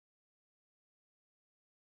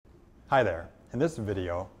Hi there. In this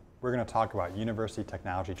video, we're going to talk about university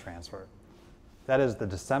technology transfer. That is the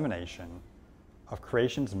dissemination of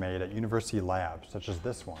creations made at university labs, such as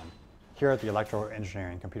this one, here at the Electrical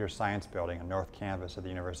Engineering and Computer Science building on North Campus of the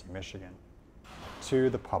University of Michigan, to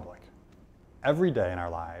the public. Every day in our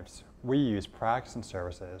lives, we use products and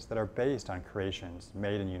services that are based on creations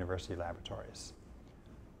made in university laboratories.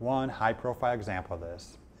 One high-profile example of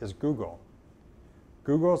this is Google.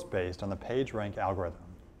 Google is based on the PageRank algorithm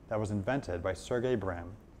that was invented by Sergey Brin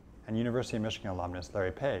and University of Michigan alumnus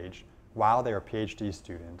Larry Page while they were PhD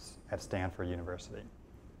students at Stanford University.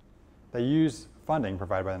 They used funding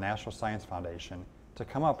provided by the National Science Foundation to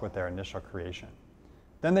come up with their initial creation.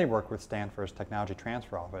 Then they worked with Stanford's Technology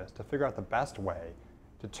Transfer Office to figure out the best way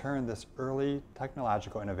to turn this early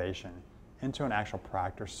technological innovation into an actual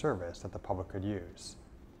product or service that the public could use.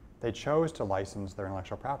 They chose to license their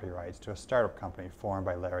intellectual property rights to a startup company formed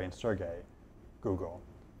by Larry and Sergey, Google,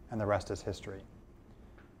 and the rest is history.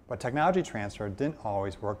 But technology transfer didn't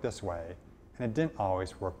always work this way, and it didn't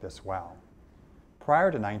always work this well.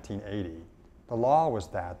 Prior to 1980, the law was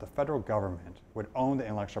that the federal government would own the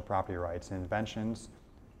intellectual property rights in inventions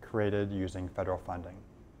created using federal funding.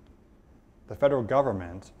 The federal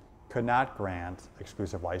government could not grant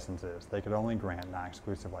exclusive licenses. They could only grant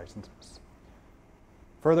non-exclusive licenses.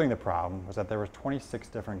 Furthering the problem was that there were 26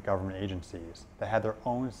 different government agencies that had their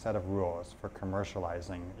own set of rules for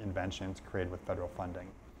commercializing inventions created with federal funding,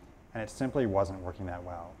 and it simply wasn't working that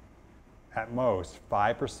well. At most,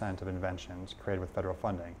 5% of inventions created with federal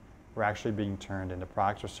funding were actually being turned into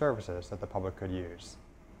products or services that the public could use.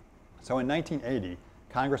 So in 1980,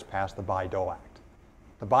 Congress passed the Bayh-Dole Act.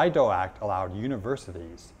 The Bayh-Dole Act allowed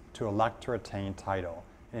universities to elect to retain title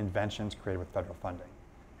in inventions created with federal funding.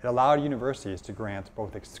 It allowed universities to grant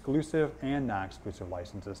both exclusive and non-exclusive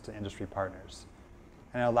licenses to industry partners.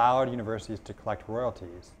 And it allowed universities to collect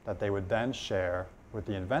royalties that they would then share with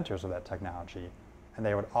the inventors of that technology, and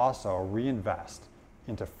they would also reinvest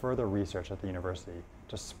into further research at the university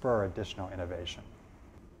to spur additional innovation.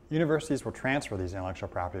 Universities will transfer these intellectual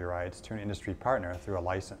property rights to an industry partner through a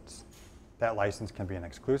license. That license can be an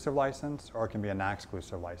exclusive license or it can be a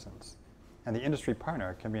non-exclusive license. And the industry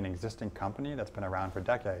partner can be an existing company that's been around for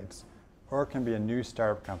decades, or it can be a new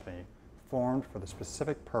startup company formed for the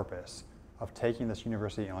specific purpose of taking this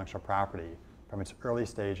university intellectual property from its early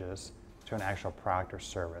stages to an actual product or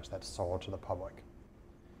service that's sold to the public.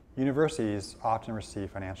 Universities often receive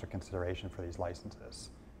financial consideration for these licenses.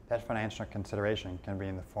 That financial consideration can be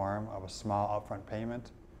in the form of a small upfront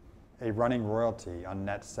payment, a running royalty on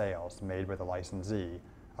net sales made by the licensee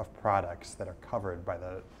of products that are covered by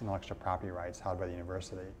the intellectual property rights held by the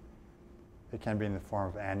university. It can be in the form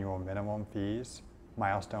of annual minimum fees,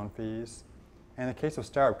 milestone fees, and in the case of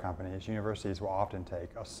startup companies, universities will often take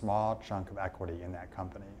a small chunk of equity in that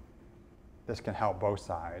company. This can help both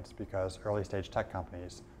sides because early stage tech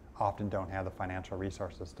companies often don't have the financial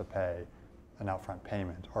resources to pay an upfront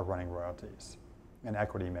payment or running royalties, and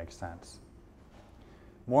equity makes sense.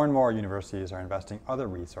 More and more universities are investing other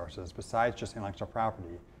resources besides just intellectual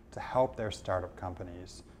property to help their startup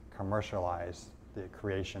companies commercialize the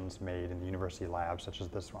creations made in the university labs such as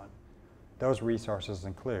this one. Those resources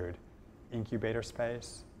include incubator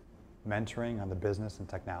space, mentoring on the business and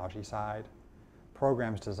technology side,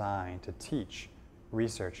 programs designed to teach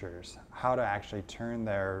researchers how to actually turn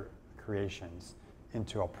their creations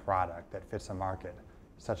into a product that fits a market,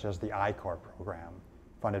 such as the I-Corps program,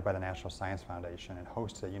 funded by the National Science Foundation and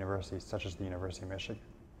hosted at universities such as the University of Michigan.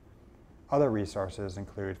 Other resources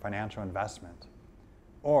include financial investment,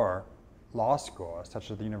 or law schools such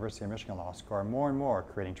as the University of Michigan Law School are more and more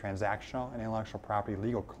creating transactional and intellectual property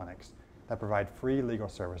legal clinics that provide free legal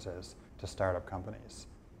services to startup companies.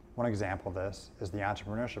 One example of this is the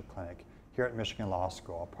Entrepreneurship Clinic here at Michigan Law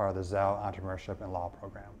School, part of the Zell Entrepreneurship and Law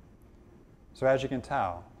program. So as you can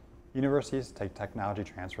tell, universities take technology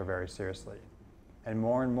transfer very seriously. And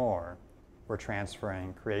more, we're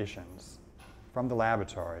transferring creations from the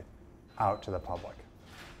laboratory out to the public.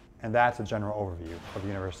 And that's a general overview of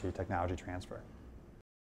university technology transfer.